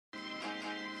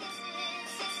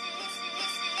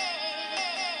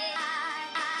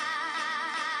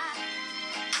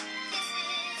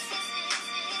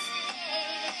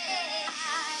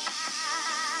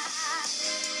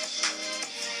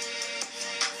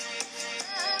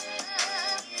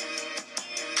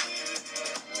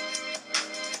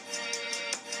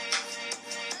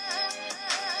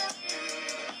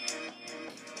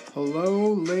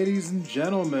Hello, ladies and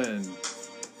gentlemen.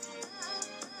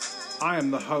 I am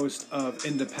the host of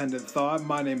Independent Thought.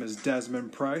 My name is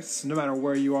Desmond Price. No matter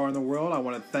where you are in the world, I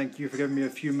want to thank you for giving me a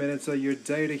few minutes of your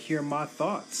day to hear my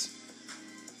thoughts.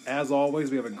 As always,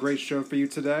 we have a great show for you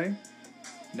today.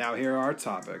 Now, here are our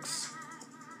topics.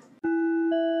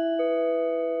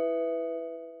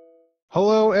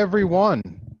 Hello,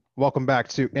 everyone. Welcome back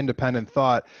to Independent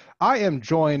Thought. I am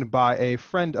joined by a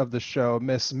friend of the show,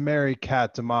 Miss Mary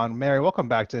Cat Damon. Mary, welcome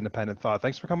back to Independent Thought.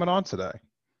 Thanks for coming on today.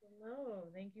 Hello,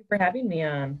 thank you for having me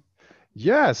on.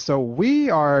 Yeah, so we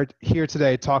are here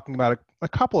today talking about a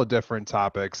couple of different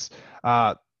topics.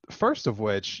 First of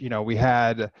which, we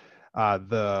had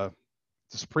the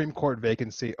Supreme Court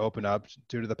vacancy open up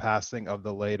due to the passing of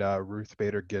the late Ruth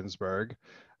Bader Ginsburg.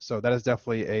 So that is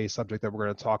definitely a subject that we're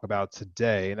going to talk about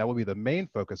today, and that will be the main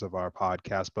focus of our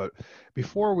podcast. But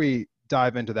before we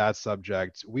dive into that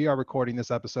subject, we are recording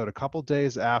this episode a couple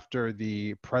days after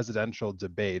the presidential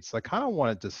debates. I kind of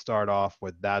wanted to start off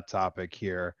with that topic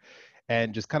here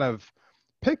and just kind of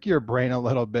pick your brain a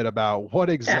little bit about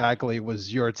what exactly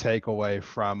was your takeaway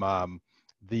from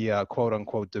the quote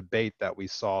unquote debate that we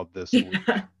saw this week.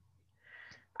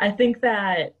 I think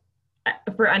that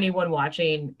for anyone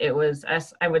watching, it was,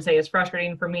 as I would say, as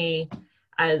frustrating for me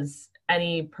as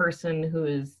any person who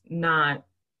is not,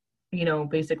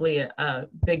 basically a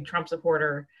big Trump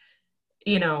supporter.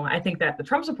 I think that the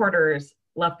Trump supporters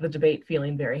left the debate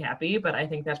feeling very happy, but I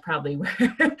think that's probably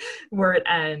where it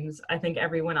ends. I think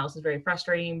everyone else is very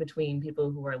frustrating, between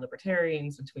people who are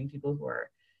libertarians, between people who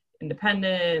are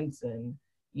independents, and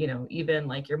even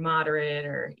like your moderate,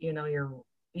 or your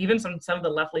even some of the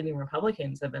left-leaning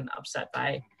Republicans have been upset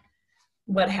by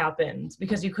what happened,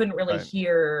 because you couldn't really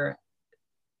hear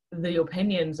the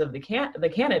opinions of the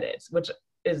candidates, which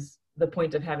is the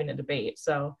point of having a debate.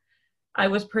 So I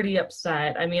was pretty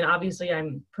upset. I mean, obviously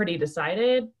I'm pretty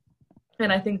decided,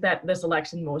 and I think that this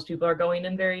election most people are going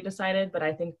in very decided, but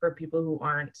I think for people who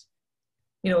aren't,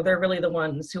 they're really the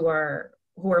ones who are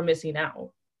missing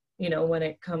out,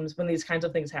 when these kinds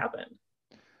of things happen.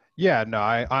 Yeah, no,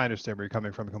 I understand where you're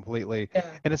coming from completely. Yeah.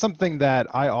 And it's something that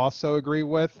I also agree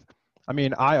with. I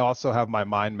mean, I also have my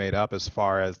mind made up as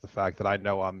far as the fact that I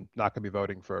know I'm not going to be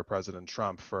voting for President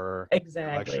Trump for the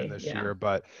election this year.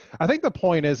 But I think the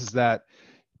point is that,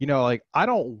 I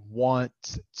don't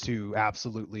want to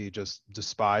absolutely just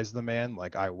despise the man.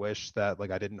 Like, I wish that,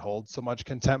 I didn't hold so much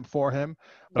contempt for him.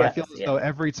 But I feel as though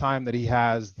every time that he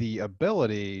has the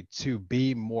ability to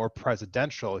be more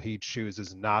presidential, he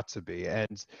chooses not to be.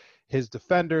 And his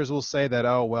defenders will say that,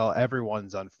 oh, well,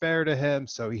 everyone's unfair to him,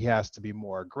 so he has to be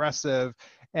more aggressive.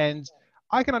 And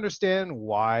I can understand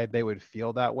why they would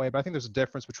feel that way, but I think there's a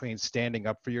difference between standing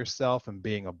up for yourself and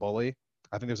being a bully.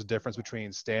 I think there's a difference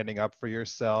between standing up for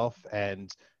yourself and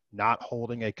not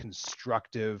holding a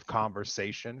constructive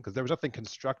conversation, because there was nothing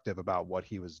constructive about what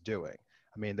he was doing.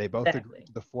 I mean, they both agreed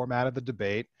to the format of the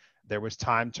debate. There was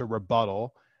time to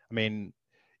rebuttal. I mean,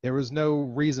 there was no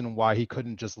reason why he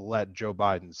couldn't just let Joe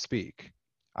Biden speak.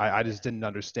 I just didn't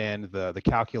understand the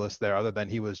calculus there, other than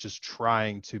he was just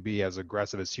trying to be as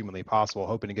aggressive as humanly possible,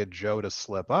 hoping to get Joe to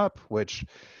slip up, which,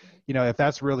 if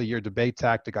that's really your debate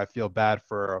tactic, I feel bad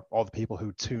for all the people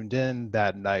who tuned in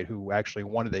that night who actually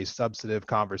wanted a substantive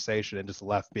conversation and just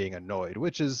left being annoyed,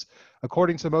 which is,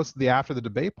 according to most of the after the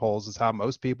debate polls, is how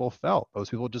most people felt.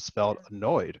 Most people just felt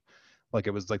annoyed. Like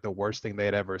it was like the worst thing they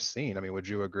had ever seen. I mean, would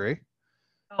you agree?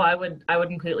 Oh, I would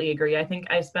completely agree. I think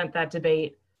I spent that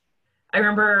debate. I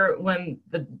remember when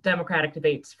the Democratic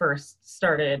debates first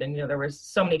started, and there was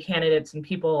so many candidates and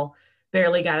people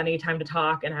barely got any time to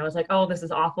talk, and I was like, oh, this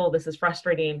is awful, this is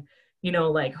frustrating,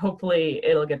 hopefully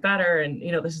it'll get better, and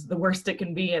this is the worst it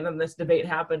can be. And then this debate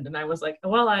happened, and I was like,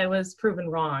 well, I was proven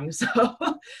wrong. So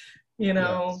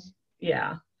Yes.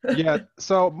 Yeah. Yeah.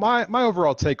 So my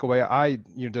overall takeaway, I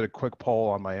did a quick poll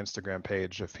on my Instagram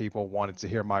page if people wanted to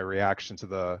hear my reaction to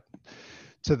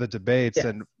the debates. Yes.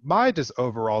 And my just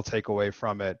overall takeaway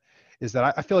from it is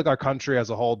that I feel like our country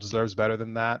as a whole deserves better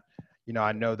than that.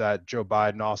 I know that Joe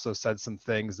Biden also said some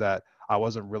things that I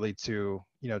wasn't really too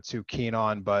keen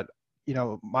on, but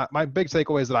my big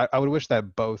takeaway is that I would wish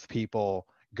that both people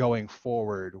going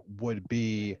forward would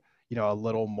be a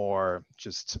little more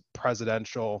just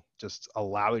presidential, just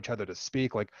allow each other to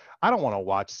speak. Like, I don't want to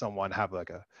watch someone have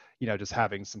like a, just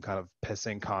having some kind of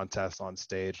pissing contest on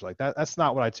stage like that. That's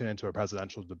not what I tune into a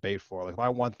presidential debate for. Like, if I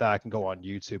want that, I can go on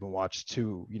YouTube and watch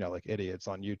two, like idiots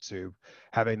on YouTube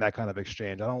having that kind of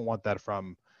exchange. I don't want that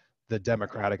from the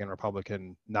Democratic and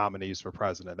Republican nominees for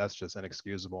president. That's just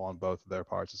inexcusable on both of their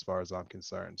parts as far as I'm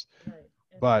concerned. Right.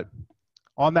 But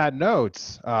On that note,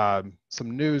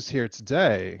 some news here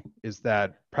today is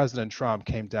that President Trump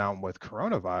came down with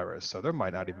coronavirus, so there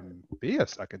might not even be a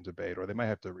second debate, or they might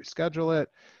have to reschedule it.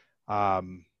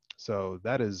 So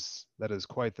that is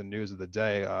quite the news of the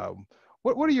day.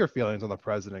 What are your feelings on the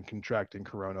president contracting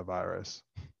coronavirus?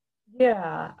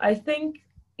 Yeah, I think,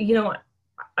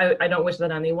 I don't wish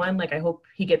that on anyone. Like, I hope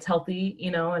he gets healthy,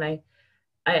 and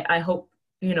I hope,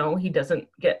 he doesn't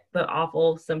get the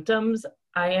awful symptoms.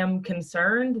 I am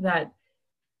concerned that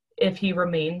if he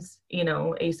remains,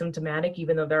 asymptomatic,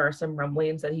 even though there are some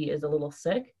rumblings that he is a little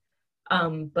sick,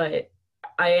 but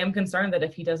I am concerned that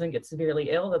if he doesn't get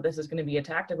severely ill, that this is going to be a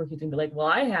tactic where he's going to be like, well,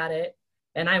 I had it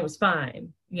and I was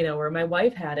fine, or my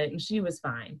wife had it and she was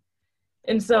fine.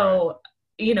 And so,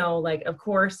 like, of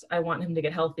course, I want him to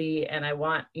get healthy, and I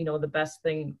want, the best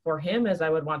thing for him as I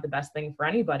would want the best thing for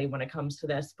anybody when it comes to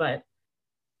this. But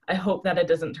I hope that it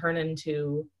doesn't turn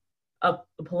into a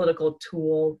political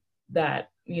tool that,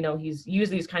 he's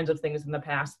used these kinds of things in the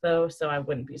past, though. So I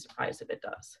wouldn't be surprised if it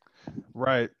does.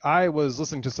 Right. I was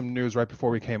listening to some news right before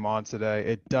we came on today.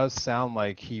 It does sound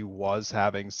like he was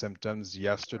having symptoms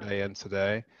yesterday and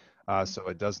today. So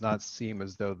it does not seem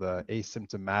as though the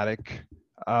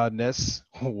asymptomaticness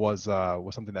was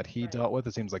something that he dealt with.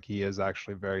 It seems like he is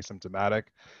actually very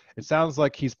symptomatic. It sounds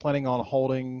like he's planning on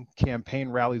holding campaign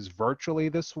rallies virtually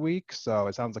this week. So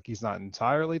it sounds like he's not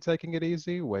entirely taking it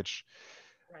easy, which,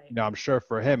 I'm sure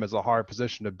for him is a hard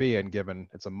position to be in, given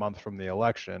it's a month from the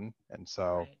election. And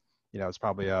so, it's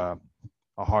probably a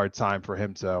hard time for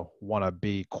him to want to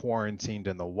be quarantined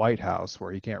in the White House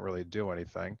where he can't really do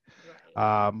anything.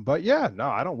 But yeah, no,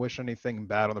 I don't wish anything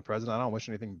bad on the president. I don't wish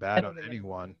anything bad on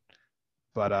anyone.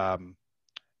 But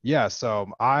yeah, so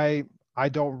I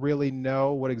don't really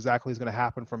know what exactly is going to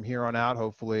happen from here on out.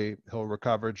 Hopefully he'll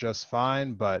recover just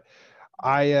fine. But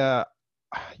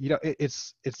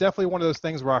it's definitely one of those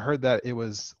things where I heard that it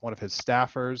was one of his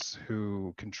staffers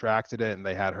who contracted it and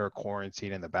they had her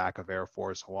quarantined in the back of Air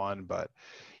Force One. But,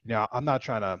 I'm not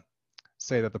trying to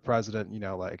say that the president,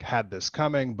 had this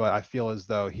coming, but I feel as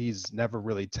though he's never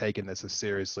really taken this as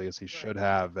seriously as he should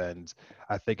have. And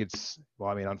I think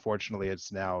unfortunately,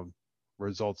 it's now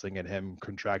resulting in him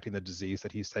contracting the disease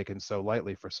that he's taken so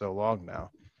lightly for so long now.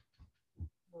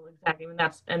 Well, exactly.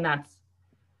 And that's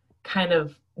kind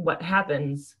of what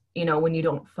happens, when you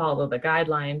don't follow the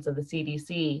guidelines of the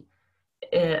CDC,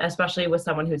 especially with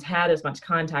someone who's had as much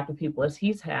contact with people as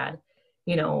he's had.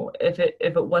 If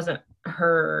it wasn't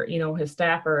her, his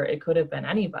staffer, it could have been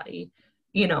anybody,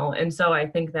 and so I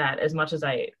think that as much as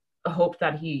I hope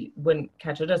that he wouldn't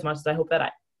catch it, as much as I hope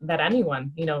that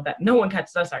anyone, that no one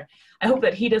catches us, sorry, I hope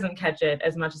that he doesn't catch it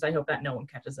as much as I hope that no one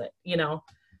catches it,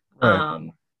 Right.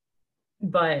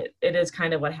 But it is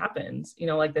kind of what happens,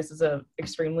 like this is a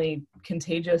extremely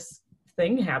contagious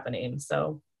thing happening.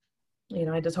 So,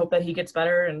 I just hope that he gets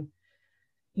better. And,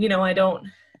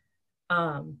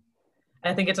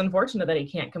 I think it's unfortunate that he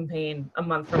can't campaign a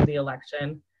month from the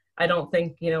election. I don't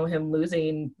think, him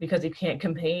losing because he can't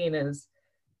campaign is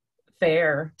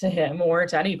fair to him or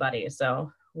to anybody.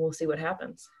 So we'll see what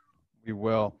happens. We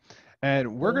will.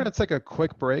 And we're going to take a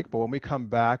quick break, but when we come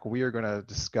back, we are going to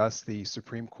discuss the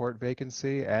Supreme Court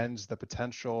vacancy and the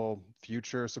potential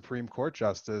future Supreme Court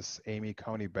Justice, Amy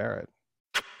Coney Barrett.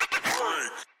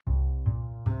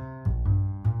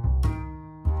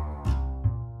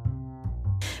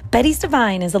 Betty's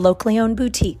Divine is a locally owned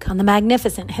boutique on the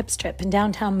magnificent Hip Strip in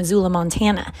downtown Missoula,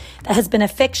 Montana, that has been a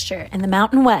fixture in the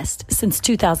Mountain West since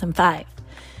 2005.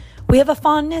 We have a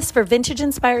fondness for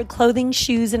vintage-inspired clothing,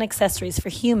 shoes, and accessories for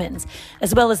humans,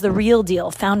 as well as the real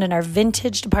deal found in our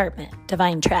vintage department,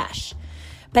 Divine Trash.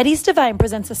 Betty's Divine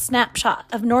presents a snapshot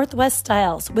of Northwest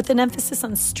styles with an emphasis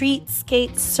on street,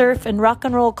 skate, surf, and rock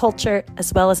and roll culture,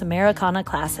 as well as Americana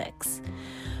classics.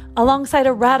 Alongside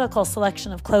a radical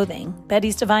selection of clothing,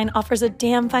 Betty's Divine offers a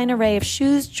damn fine array of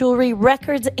shoes, jewelry,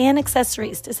 records, and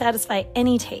accessories to satisfy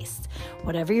any taste,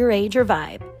 whatever your age or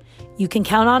vibe. You can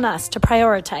count on us to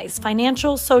prioritize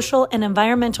financial, social, and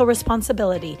environmental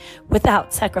responsibility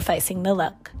without sacrificing the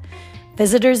look.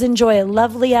 Visitors enjoy a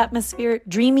lovely atmosphere,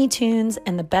 dreamy tunes,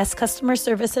 and the best customer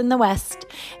service in the West,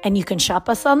 and you can shop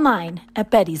us online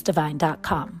at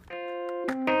bettysdivine.com.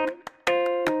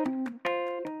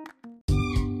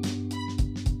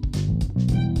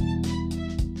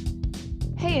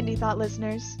 Hey, Indie Thought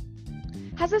listeners.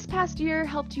 Has this past year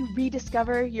helped you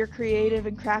rediscover your creative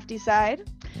and crafty side?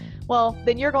 Well,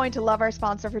 then you're going to love our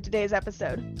sponsor for today's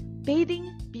episode.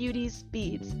 Bathing Beauties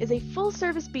Beads is a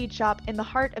full-service bead shop in the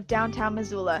heart of downtown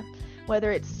Missoula.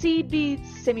 Whether it's seed beads,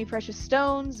 semi-precious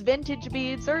stones, vintage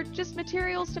beads, or just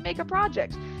materials to make a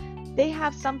project, They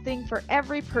have something for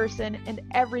every person and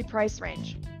every price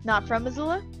range. Not from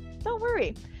Missoula? Don't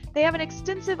worry. They have an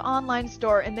extensive online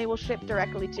store and they will ship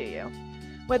directly to you.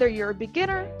 Whether you're a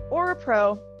beginner or a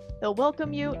pro, they'll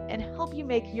welcome you and help you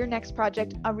make your next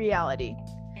project a reality.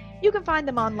 You can find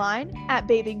them online at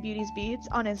Bathing Beauties Beads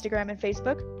on Instagram and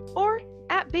Facebook or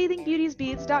at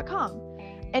bathingbeautiesbeads.com.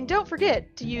 And don't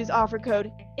forget to use offer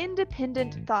code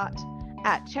INDEPENDENTTHOUGHT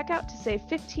at checkout to save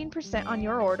 15% on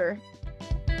your order.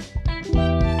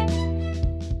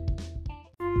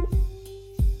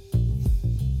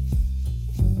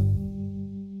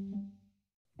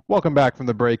 Welcome back from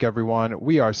the break, everyone.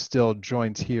 We are still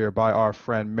joined here by our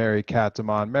friend Mary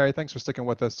Catamon. Mary, thanks for sticking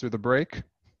with us through the break.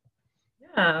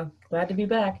 Yeah, glad to be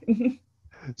back.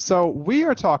 So we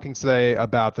are talking today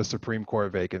about the Supreme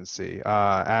Court vacancy.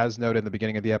 As noted in the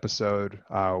beginning of the episode,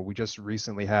 we just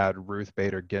recently had Ruth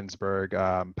Bader Ginsburg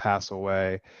pass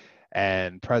away,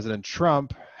 and President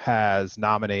Trump has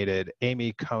nominated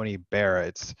Amy Coney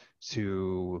Barrett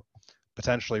to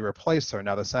potentially replace her.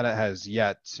 Now, the Senate has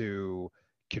yet to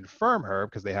confirm her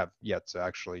because they have yet to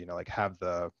actually, have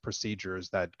the procedures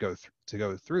that go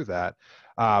through that.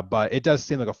 But it does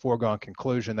seem like a foregone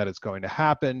conclusion that it's going to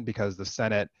happen because the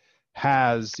Senate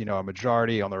has, a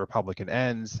majority on the Republican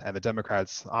ends, and the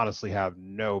Democrats honestly have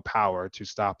no power to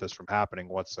stop this from happening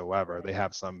whatsoever. They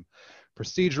have some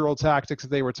procedural tactics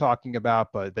that they were talking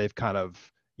about, but they've kind of,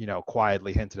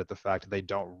 quietly hinted at the fact that they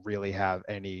don't really have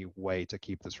any way to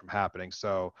keep this from happening.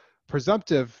 So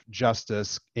presumptive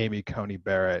Justice Amy Coney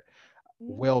Barrett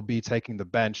will be taking the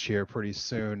bench here pretty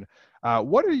soon.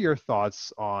 What are your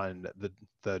thoughts on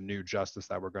the new justice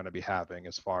that we're going to be having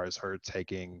as far as her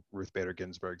taking Ruth Bader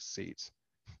Ginsburg's seat?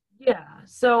 Yeah,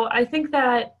 so I think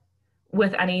that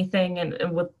with anything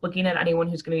and with looking at anyone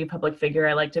who's going to be a public figure,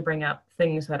 I like to bring up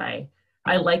things that I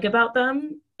like about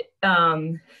them,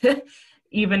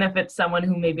 even if it's someone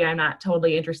who maybe I'm not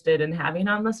totally interested in having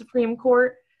on the Supreme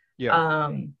Court. Yeah.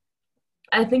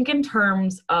 I think in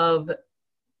terms of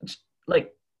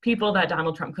like people that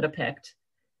Donald Trump could have picked,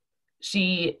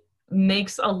 she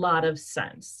makes a lot of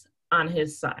sense on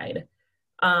his side.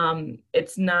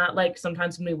 It's not like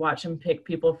sometimes when we watch him pick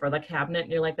people for the cabinet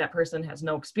and you're like, that person has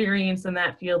no experience in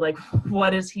that field. Like,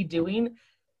 what is he doing?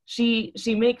 She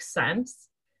makes sense.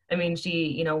 I mean,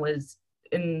 she, was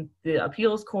in the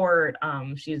appeals court.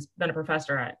 She's been a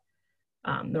professor at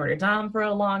Notre Dame for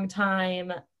a long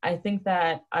time. I think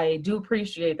that I do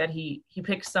appreciate that he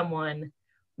picks someone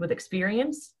with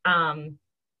experience. And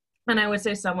I would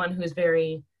say someone who's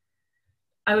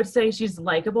I would say she's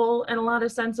likable in a lot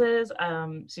of senses.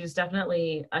 She's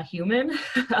definitely a human,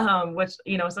 which,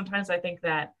 sometimes I think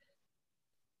that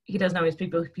he doesn't always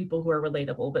pick people who are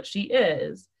relatable, but she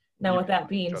is. Now, with that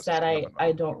being said,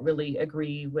 I don't really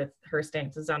agree with her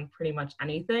stances on pretty much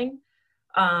anything.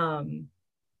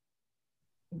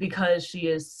 Because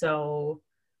she's an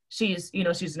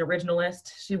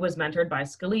originalist. She was mentored by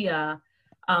Scalia.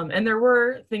 And there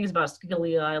were things about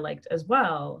Scalia I liked as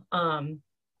well.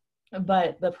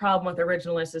 But the problem with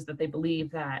originalists is that they believe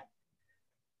that,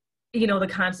 the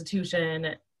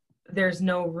Constitution, there's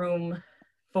no room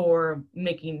for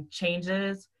making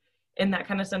changes in that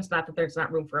kind of sense. Not that there's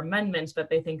not room for amendments, but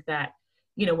they think that,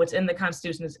 what's in the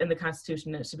Constitution is in the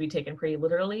Constitution, and it should be taken pretty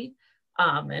literally.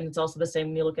 And it's also the same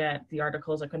when you look at the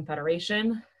Articles of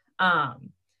Confederation. And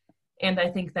I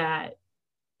think that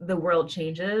the world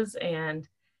changes and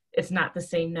it's not the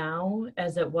same now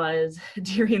as it was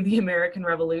during the American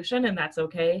Revolution, and that's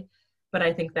okay. But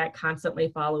I think that constantly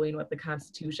following what the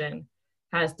Constitution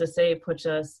has to say puts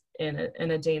us in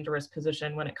a dangerous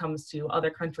position when it comes to other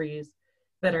countries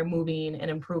that are moving and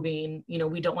improving.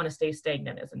 We don't want to stay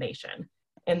stagnant as a nation.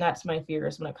 And that's my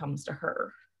fears when it comes to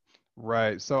her.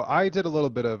 Right. So I did a little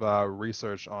bit of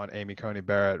research on Amy Coney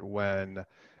Barrett when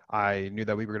I knew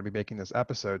that we were going to be making this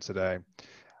episode today.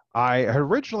 I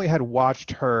originally had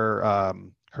watched her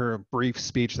brief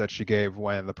speech that she gave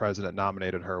when the president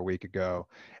nominated her a week ago.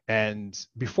 And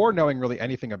before knowing really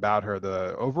anything about her,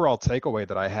 the overall takeaway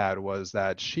that I had was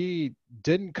that she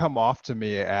didn't come off to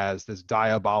me as this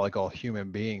diabolical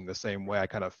human being the same way I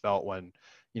kind of felt when,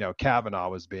 Kavanaugh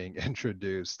was being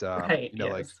introduced, yes.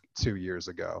 Like 2 years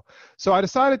ago. So I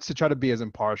decided to try to be as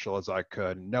impartial as I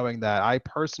could, knowing that I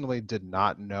personally did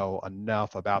not know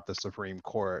enough about the Supreme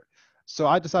Court. So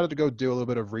I decided to go do a little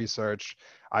bit of research.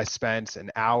 I spent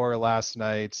an hour last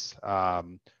night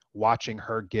watching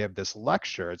her give this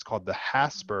lecture. It's called the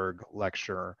Hasberg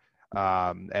Lecture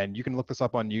And you can look this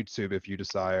up on YouTube if you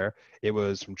desire. It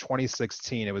was from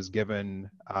 2016. It was given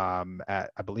at,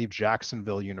 I believe,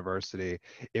 Jacksonville University.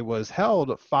 It was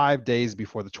held 5 days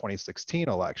before the 2016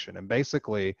 election. And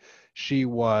basically, she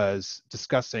was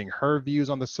discussing her views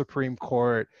on the Supreme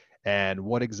Court and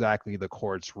what exactly the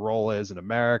court's role is in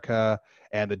America,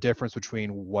 and the difference between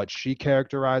what she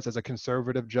characterized as a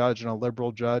conservative judge and a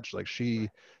liberal judge. Like, she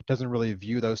doesn't really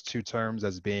view those two terms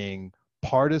as being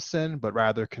partisan, but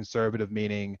rather conservative,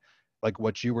 meaning like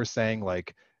what you were saying,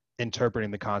 like interpreting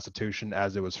the Constitution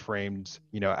as it was framed,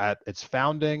 at its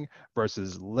founding,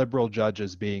 versus liberal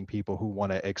judges being people who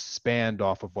want to expand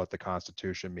off of what the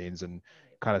Constitution means and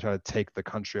kind of try to take the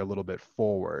country a little bit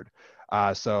forward.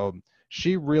 So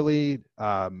she really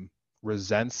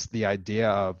resents the idea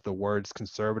of the words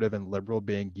conservative and liberal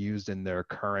being used in their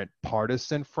current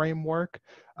partisan framework.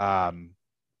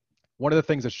 One of the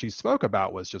things that she spoke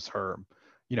about was just her,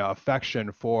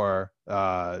 affection for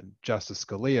Justice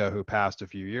Scalia, who passed a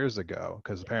few years ago,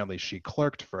 because apparently she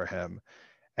clerked for him.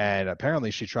 And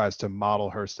apparently she tries to model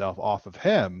herself off of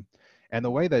him. And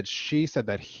the way that she said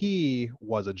that he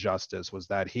was a justice was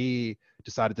that he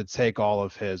decided to take all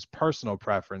of his personal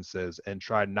preferences and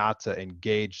try not to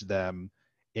engage them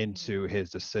into his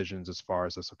decisions as far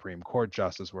as the Supreme Court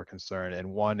justice were concerned.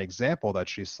 And one example that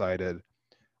she cited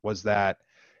was that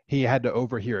he had to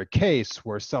overhear a case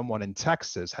where someone in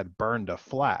Texas had burned a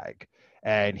flag.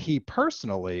 And he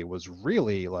personally was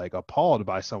really like appalled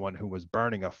by someone who was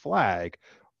burning a flag,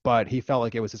 but he felt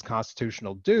like it was his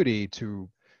constitutional duty to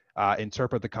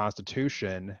interpret the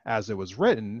Constitution as it was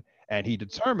written. And he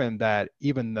determined that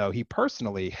even though he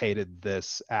personally hated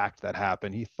this act that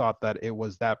happened, he thought that it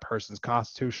was that person's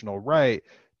constitutional right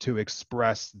to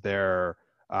express their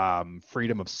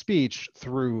freedom of speech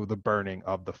through the burning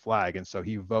of the flag. And so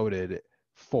he voted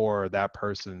for that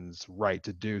person's right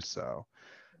to do so.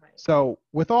 So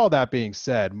with all that being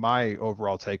said, my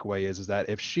overall takeaway is that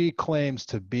if she claims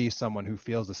to be someone who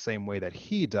feels the same way that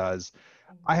he does,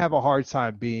 I have a hard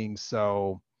time being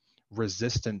so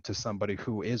resistant to somebody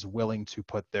who is willing to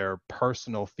put their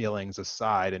personal feelings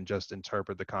aside and just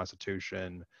interpret the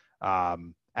Constitution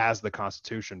as the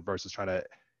Constitution versus trying to,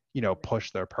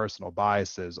 push their personal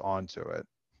biases onto it.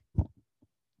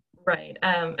 Right.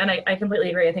 And I completely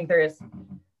agree. I think there is,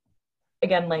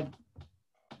 again, like,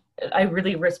 I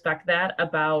really respect that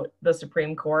about the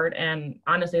Supreme Court, and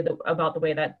honestly, about the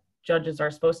way that judges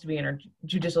are supposed to be in our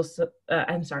judicial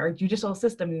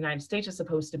system in the United States is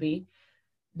supposed to be,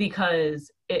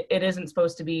 because it isn't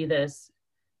supposed to be this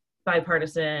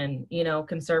bipartisan,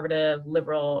 conservative,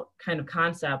 liberal kind of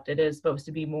concept. It is supposed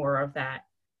to be more of that,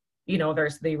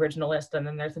 there's the originalist, and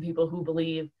then there's the people who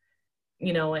believe,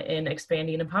 in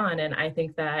expanding upon. And I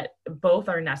think that both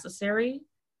are necessary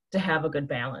to have a good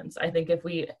balance. I think if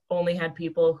we only had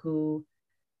people who,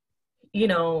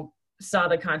 saw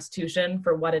the Constitution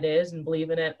for what it is and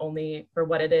believe in it only for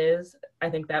what it is,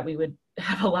 I think that we would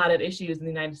have a lot of issues in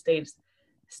the United States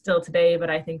still today.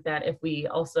 But I think that if we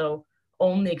also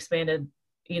only expanded,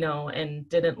 and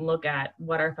didn't look at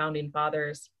what our founding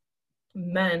fathers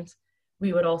meant,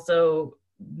 we would also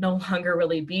no longer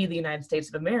really be the United States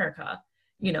of America.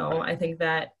 I think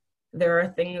that there are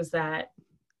things that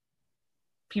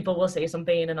people will say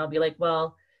something and I'll be like,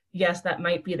 well, yes, that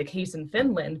might be the case in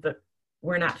Finland, but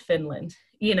we're not Finland.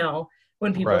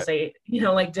 When people say,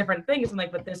 like different things, I'm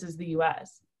like, but this is the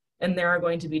US and there are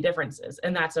going to be differences,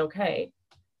 and that's okay.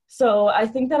 So I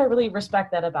think that I really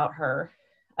respect that about her.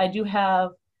 I do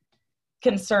have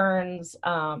concerns,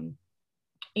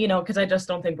 because I just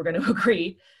don't think we're going to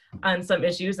agree on some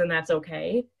issues, and that's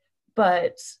okay.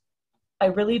 But I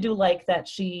really do like that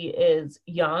she is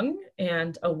young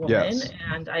and a woman, yes.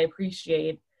 And I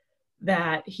appreciate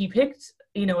that he picked,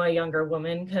 a younger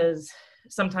woman, because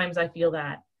sometimes I feel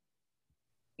that,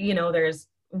 there's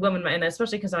women, and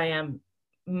especially because I am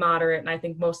moderate, and I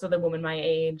think most of the women my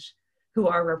age who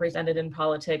are represented in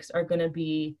politics are going to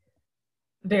be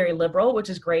very liberal, which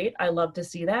is great. I love to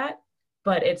see that.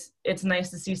 But it's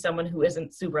nice to see someone who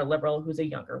isn't super liberal, who's a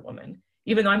younger woman,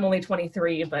 even though I'm only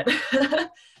 23, but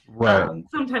right.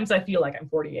 Sometimes I feel like I'm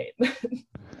 48.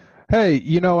 Hey,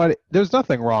 you know what? There's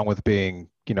nothing wrong with being,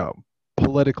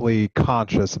 politically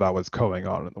conscious about what's going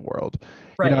on in the world.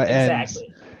 Right,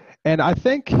 exactly. And I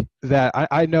think that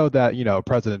I know that,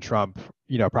 President Trump,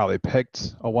 probably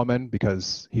picked a woman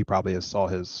because he probably saw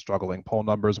his struggling poll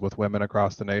numbers with women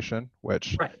across the nation,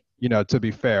 which, right. To be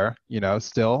fair,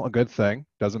 still a good thing.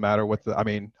 Doesn't matter what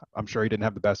I'm sure he didn't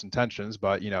have the best intentions,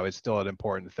 but, it's still an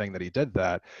important thing that he did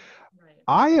that. Right.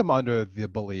 I am under the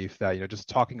belief that, just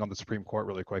talking on the Supreme Court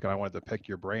really quick, and I wanted to pick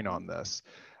your brain on this.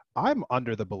 I'm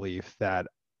under the belief that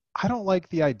I don't like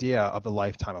the idea of the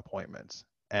lifetime appointments.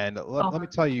 And let me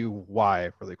tell you why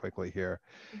really quickly here.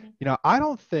 Mm-hmm. You know, I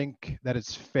don't think that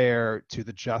it's fair to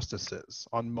the justices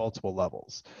on multiple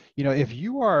levels. You know, if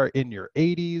you are in your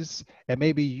 80s and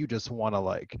maybe you just want to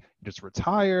like just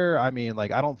retire, I mean,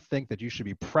 like, I don't think that you should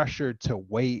be pressured to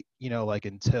wait, you know, like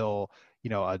until, you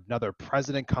know, another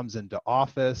president comes into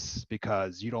office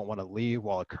because you don't want to leave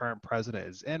while a current president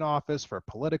is in office for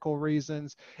political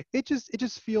reasons. It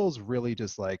just feels really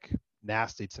just like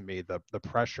nasty to me, the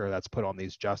pressure that's put on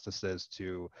these justices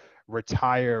to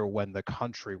retire when the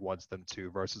country wants them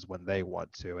to versus when they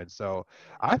want to. And so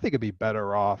I think it'd be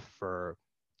better off for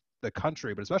the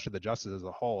country, but especially the justices as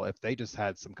a whole, if they just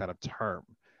had some kind of term,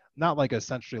 not like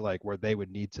essentially like where they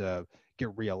would need to get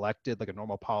reelected like a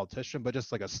normal politician, but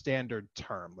just like a standard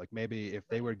term. Like maybe if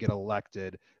they would get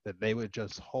elected, that they would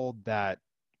just hold that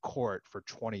court for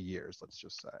 20 years, let's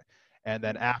just say. And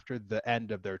then after the end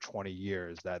of their 20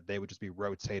 years, that they would just be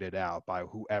rotated out by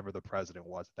whoever the president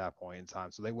was at that point in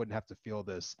time. So they wouldn't have to feel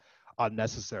this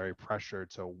unnecessary pressure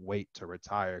to wait to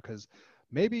retire. Because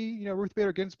maybe, you know, Ruth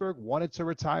Bader Ginsburg wanted to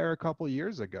retire a couple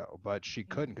years ago, but she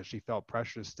couldn't because she felt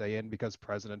pressure to stay in because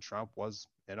President Trump was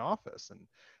in office. And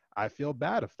I feel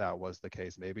bad if that was the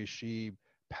case. Maybe she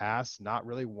passed not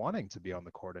really wanting to be on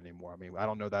the court anymore. I mean, I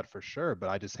don't know that for sure, but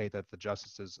I just hate that the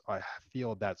justices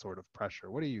feel that sort of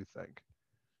pressure. What do you think?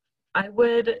 I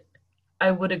would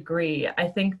agree. I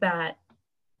think that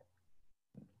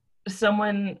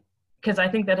because I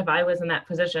think that if I was in that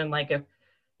position, like if,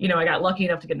 you know, I got lucky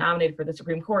enough to get nominated for the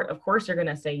Supreme Court, of course you're going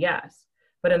to say yes.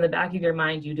 But in the back of your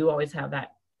mind, you do always have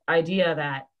that idea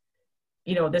that,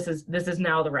 you know, this is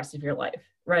now the rest of your life,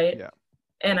 right? Yeah.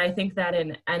 And I think that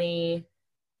in any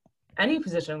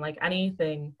position, like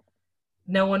anything,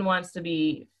 no one wants to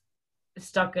be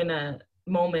stuck in a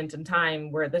moment in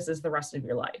time where this is the rest of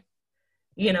your life,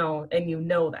 you know, and you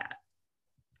know that,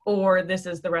 or this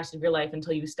is the rest of your life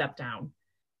until you step down,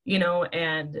 you know.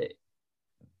 And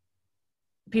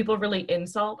people really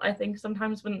insult, I think,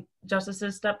 sometimes when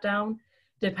justices step down,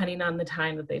 depending on the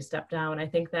time that they step down. I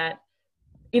think that,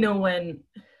 you know, when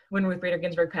Ruth Bader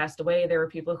Ginsburg passed away, there were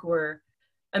people who were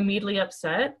immediately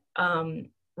upset,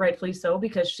 rightfully so,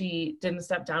 because she didn't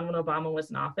step down when Obama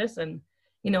was in office. And,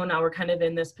 you know, now we're kind of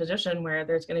in this position where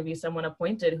there's going to be someone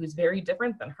appointed who's very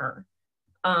different than her,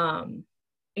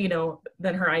 you know,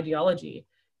 than her ideology.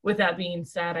 With that being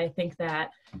said, I think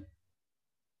that,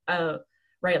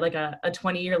 like a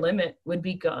 20-year limit would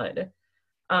be good,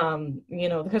 you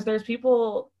know, because there's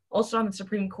people also on the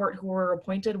Supreme Court who were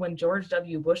appointed when George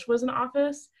W. Bush was in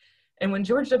office. And when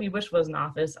George W. Bush was in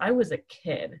office, I was a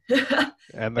kid.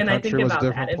 And the country was a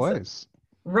different place.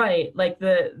 Right. Like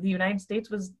the United States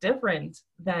was different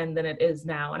than it is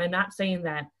now. And I'm not saying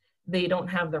that they don't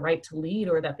have the right to lead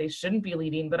or that they shouldn't be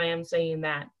leading, but I am saying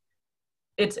that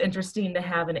it's interesting to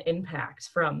have an impact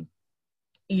from,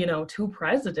 you know, 2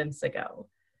 presidents ago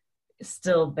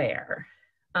still there.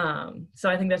 So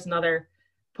I think that's another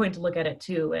point to look at it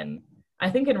too. And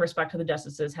I think in respect to the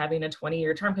justices having a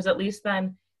 20-year term, because at least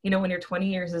then, you know, when your 20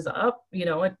 years is up, you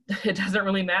know, it doesn't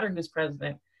really matter who's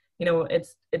president. You know,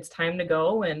 it's time to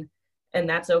go, and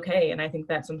that's okay. And I think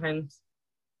that sometimes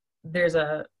there's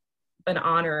an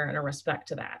honor and a respect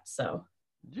to that. So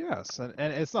yes, and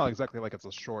it's not exactly like it's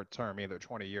a short term either.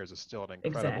 20 years is still an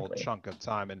incredible chunk of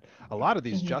time. And a lot of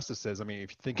these justices, I mean, if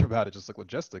you think about it just like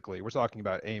logistically, we're talking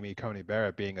about Amy Coney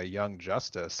Barrett being a young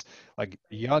justice, like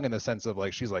young in the sense of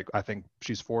like, she's like, I think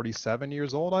she's 47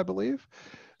 years old, I believe.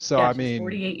 So yeah, I mean,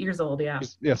 48 years old. Yeah.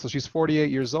 So she's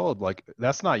 48 years old. Like,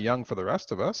 that's not young for the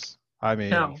rest of us. I mean,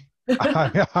 no.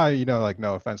 you know, like,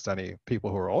 no offense to any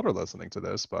people who are older listening to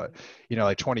this, but, you know,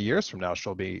 like 20 years from now,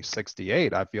 she'll be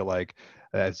 68. I feel like,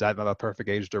 is that not a perfect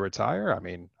age to retire? I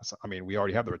mean, we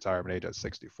already have the retirement age at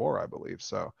 64, I believe,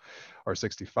 so, or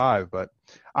 65. But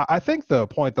I think the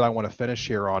point that I want to finish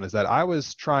here on is that I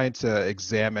was trying to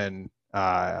examine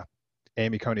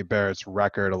Amy Coney Barrett's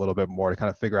record a little bit more to kind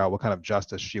of figure out what kind of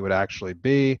justice she would actually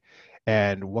be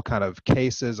and what kind of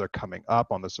cases are coming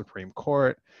up on the Supreme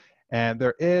Court. And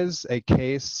there is a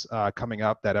case coming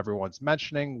up that everyone's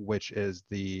mentioning, which is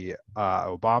the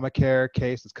Obamacare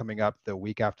case that's coming up the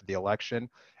week after the election.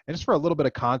 And just for a little bit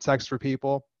of context for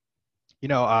people, you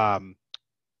know,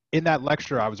 in that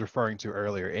lecture I was referring to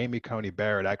earlier, Amy Coney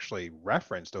Barrett actually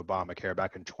referenced Obamacare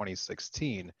back in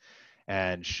 2016.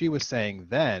 And she was saying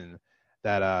then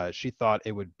that she thought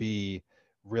it would be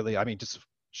really, I mean,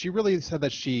 she really said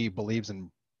that she believes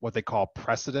in what they call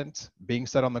precedent being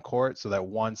set on the court, so that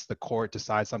once the court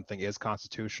decides something is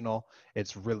constitutional,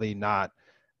 it's really not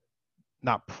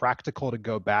practical to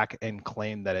go back and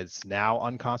claim that it's now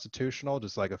unconstitutional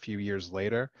just like a few years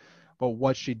later. But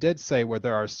what she did say were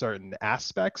there are certain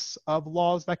aspects of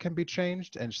laws that can be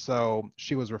changed. And so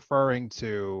she was referring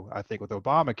to, I think with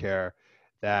Obamacare,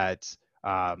 that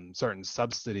certain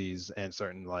subsidies and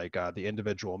certain the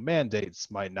individual mandates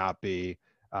might not be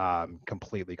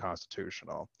completely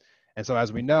constitutional. And so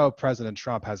as we know, President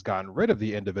Trump has gotten rid of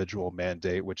the individual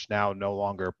mandate, which now no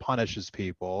longer punishes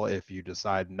people if you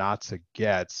decide not to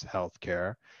get health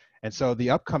care. And so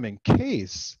the upcoming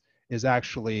case is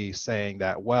actually saying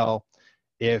that, well,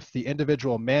 if the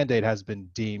individual mandate has been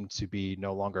deemed to be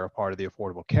no longer a part of the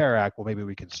Affordable Care Act, well, maybe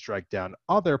we can strike down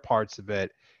other parts of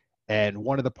it. And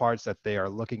one of the parts that they are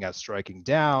looking at striking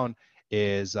down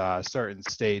is certain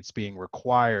states being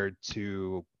required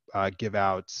to give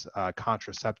out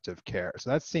contraceptive care. So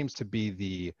that seems to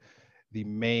be the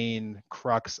main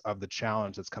crux of the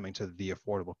challenge that's coming to the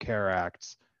Affordable Care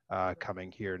Act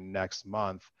coming here next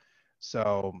month.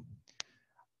 So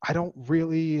I don't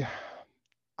really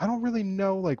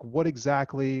know what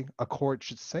exactly a court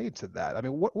should say to that. I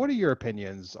mean, what are your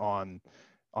opinions on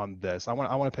this? I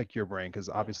want to pick your brain because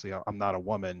obviously I'm not a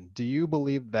woman. Do you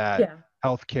believe that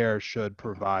healthcare should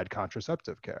provide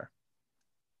contraceptive care?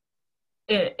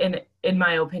 In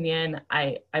my opinion,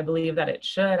 I believe that it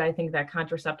should. I think that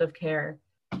contraceptive care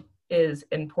is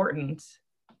important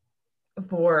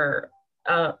for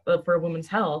a woman's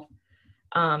health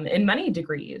in many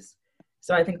degrees.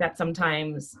 So I think that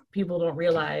sometimes people don't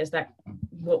realize that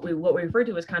what we refer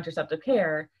to as contraceptive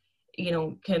care,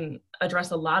 can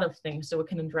address a lot of things. So it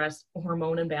can address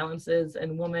hormone imbalances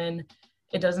in women.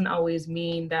 It doesn't always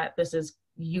mean that this is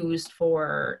used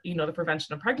for, the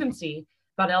prevention of pregnancy,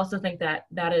 but I also think that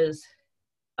that is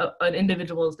an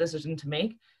individual's decision to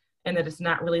make, and that it's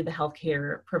not really the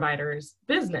healthcare provider's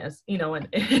business, and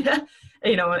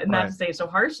not to say it so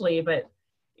harshly, but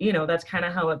that's kind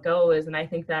of how it goes. And I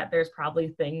think that there's probably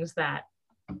things that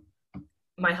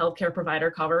my healthcare provider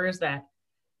covers that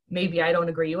maybe I don't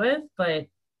agree with, but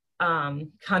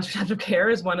contraceptive care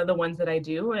is one of the ones that I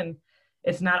do. And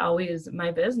it's not always my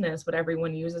business what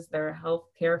everyone uses their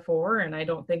healthcare for. And I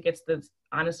don't think it's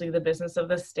honestly the business of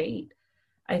the state.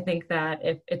 I think that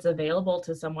if it's available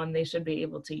to someone, they should be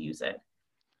able to use it.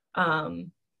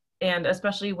 And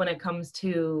especially when it comes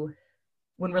to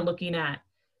when we're looking at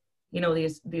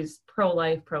these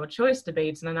pro-life, pro-choice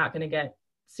debates, and I'm not going to get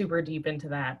super deep into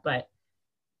that, but,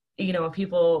 if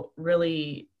people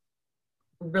really,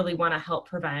 really want to help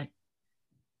prevent,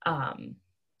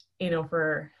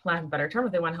 for lack of a better term,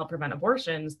 if they want to help prevent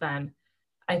abortions, then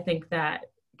I think that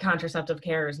contraceptive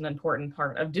care is an important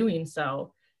part of doing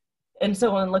so. And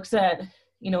so when it looks at,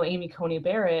 Amy Coney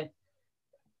Barrett,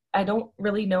 I don't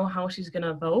really know how she's going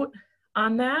to vote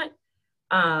on that.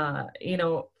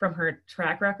 From her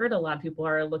track record, a lot of people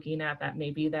are looking at that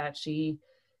maybe that she,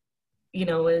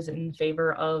 is in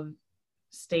favor of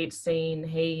states saying,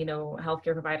 hey,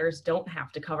 healthcare providers don't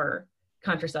have to cover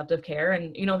contraceptive care.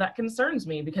 And, that concerns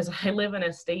me because I live in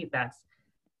a state that's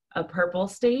a purple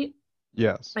state.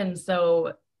 Yes. And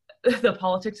so the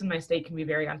politics in my state can be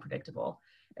very unpredictable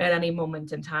at any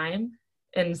moment in time.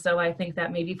 And so I think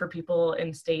that maybe for people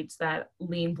in states that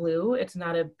lean blue, it's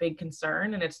not a big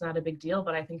concern and it's not a big deal.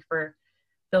 But I think for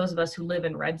those of us who live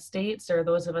in red states, or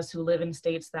those of us who live in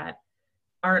states that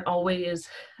aren't always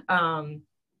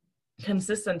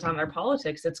consistent on their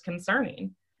politics, it's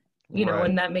concerning,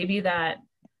 and that maybe that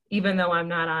even though I'm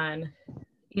not on,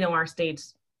 our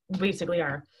state's, basically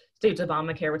our state's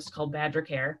Obamacare, which is called Badger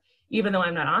Care, even though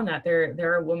I'm not on that,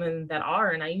 there are women that are.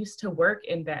 And I used to work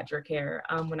in Badger Care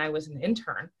when I was an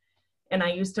intern. And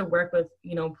I used to work with,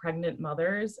 pregnant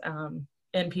mothers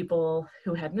and people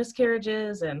who had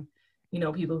miscarriages and,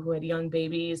 people who had young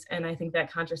babies. And I think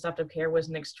that contraceptive care was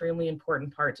an extremely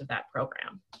important part of that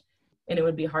program. And it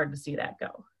would be hard to see that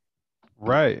go.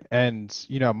 Right. And,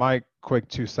 my quick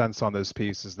 2 cents on this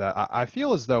piece is that I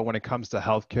feel as though when it comes to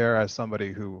healthcare, as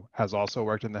somebody who has also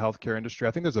worked in the healthcare industry,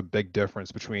 I think there's a big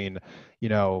difference between,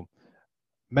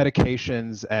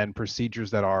 medications and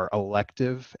procedures that are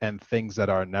elective and things that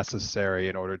are necessary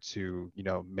in order to,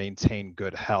 maintain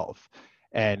good health.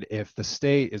 And if the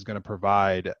state is going to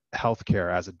provide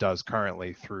healthcare as it does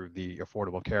currently through the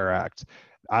Affordable Care Act,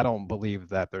 I don't believe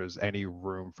that there's any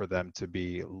room for them to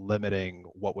be limiting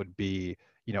what would be,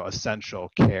 essential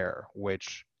care,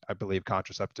 which I believe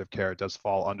contraceptive care does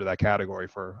fall under that category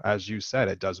for, as you said,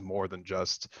 it does more than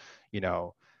just,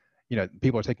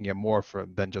 people are taking it more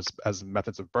than just as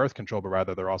methods of birth control, but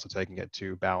rather they're also taking it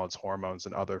to balance hormones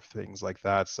and other things like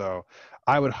that. So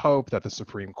I would hope that the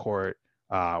Supreme Court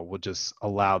will just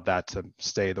allow that to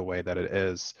stay the way that it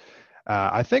is.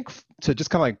 I think to just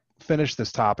kind of finish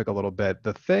this topic a little bit,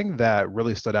 the thing that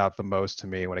really stood out the most to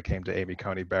me when it came to Amy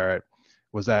Coney Barrett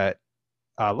was that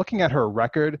looking at her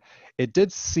record, it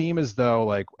did seem as though,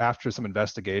 like, after some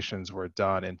investigations were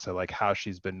done into like how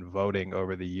she's been voting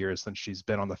over the years since she's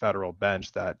been on the federal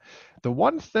bench, that the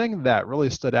one thing that really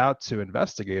stood out to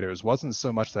investigators wasn't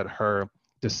so much that her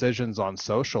decisions on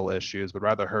social issues, but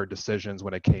rather her decisions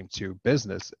when it came to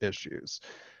business issues.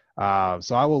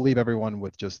 So I will leave everyone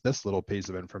with just this little piece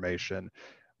of information.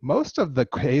 Most of the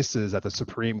cases that the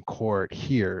Supreme Court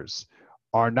hears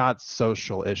are not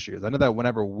social issues. I know that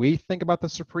whenever we think about the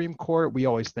Supreme Court, we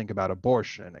always think about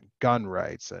abortion and gun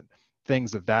rights and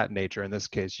things of that nature. In this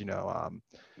case,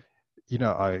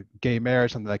 gay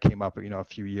marriage, something that came up, a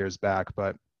few years back.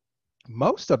 But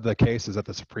most of the cases that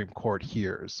the Supreme Court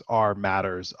hears are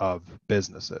matters of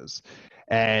businesses.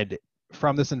 And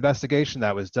from this investigation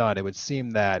that was done, it would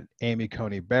seem that Amy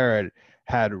Coney Barrett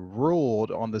had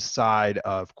ruled on the side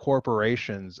of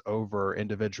corporations over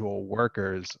individual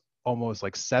workers almost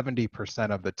like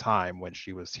 70% of the time when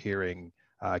she was hearing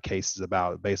cases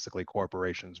about basically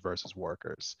corporations versus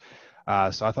workers.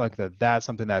 So I think that that's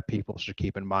something that people should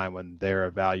keep in mind when they're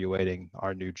evaluating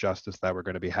our new justice that we're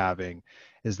going to be having,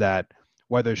 is that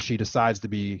whether she decides to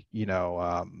be,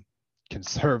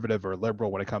 conservative or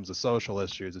liberal when it comes to social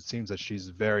issues, it seems that she's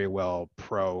very well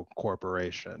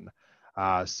pro-corporation.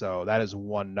 So that is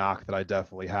one knock that I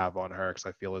definitely have on her, because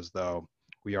I feel as though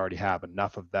we already have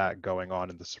enough of that going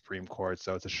on in the Supreme Court.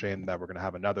 So it's a shame that we're going to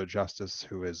have another justice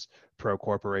who is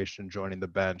pro-corporation joining the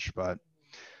bench. But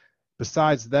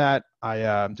besides that,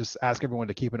 I just ask everyone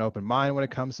to keep an open mind when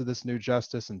it comes to this new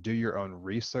justice and do your own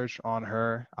research on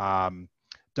her.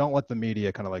 Don't let the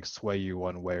media kind of like sway you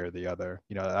one way or the other.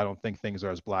 I don't think things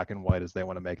are as black and white as they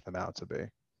want to make them out to be.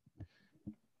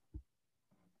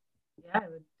 Yeah, I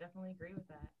would definitely agree with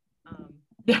that.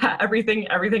 Yeah, everything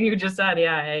you just said,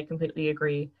 yeah, I completely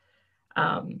agree.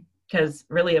 Because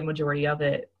really a majority of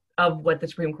what the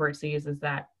Supreme Court sees is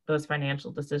that those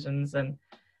financial decisions, and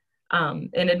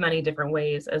in many different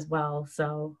ways as well.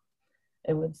 So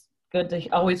it was good to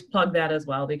always plug that as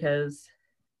well, because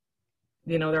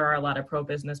there are a lot of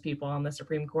pro-business people on the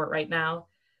Supreme Court right now,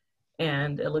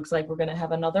 and it looks like we're going to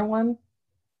have another one,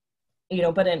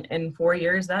 but in 4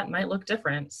 years that might look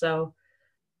different. So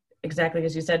exactly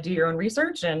as you said, do your own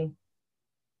research and,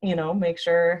 make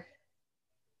sure,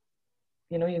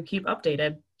 you keep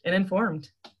updated and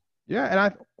informed. Yeah, and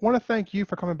I want to thank you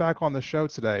for coming back on the show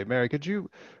today. Mary, could you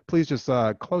please just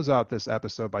close out this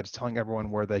episode by just telling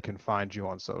everyone where they can find you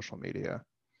on social media?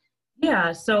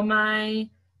 Yeah, so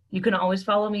you can always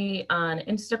follow me on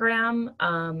Instagram.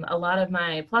 A lot of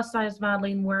my plus size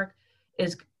modeling work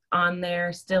is on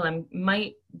there still. I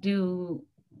might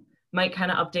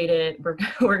kind of update it.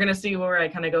 We're going to see where I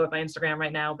kind of go with my Instagram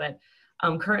right now, but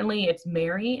currently it's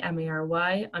Mary,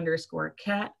 Mary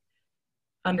 _cat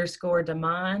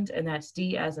 _Demond, and that's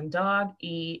D as in dog,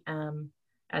 E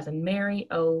as in Mary,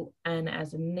 O N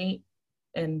as in Nate,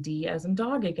 and D as in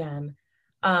dog again.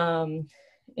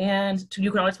 And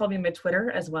you can always follow me on my Twitter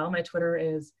as well. My Twitter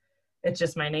it's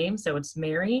just my name, so it's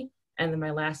Mary, and then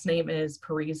my last name is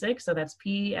Parizek, so that's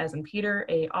P as in Peter,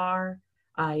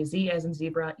 A-R-I-Z as in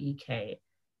zebra, E-K.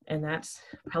 And that's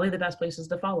probably the best places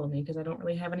to follow me, because I don't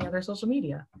really have any other social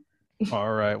media.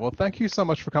 All right. Well, thank you so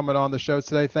much for coming on the show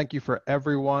today. Thank you for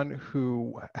everyone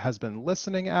who has been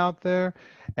listening out there,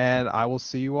 and I will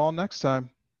see you all next time.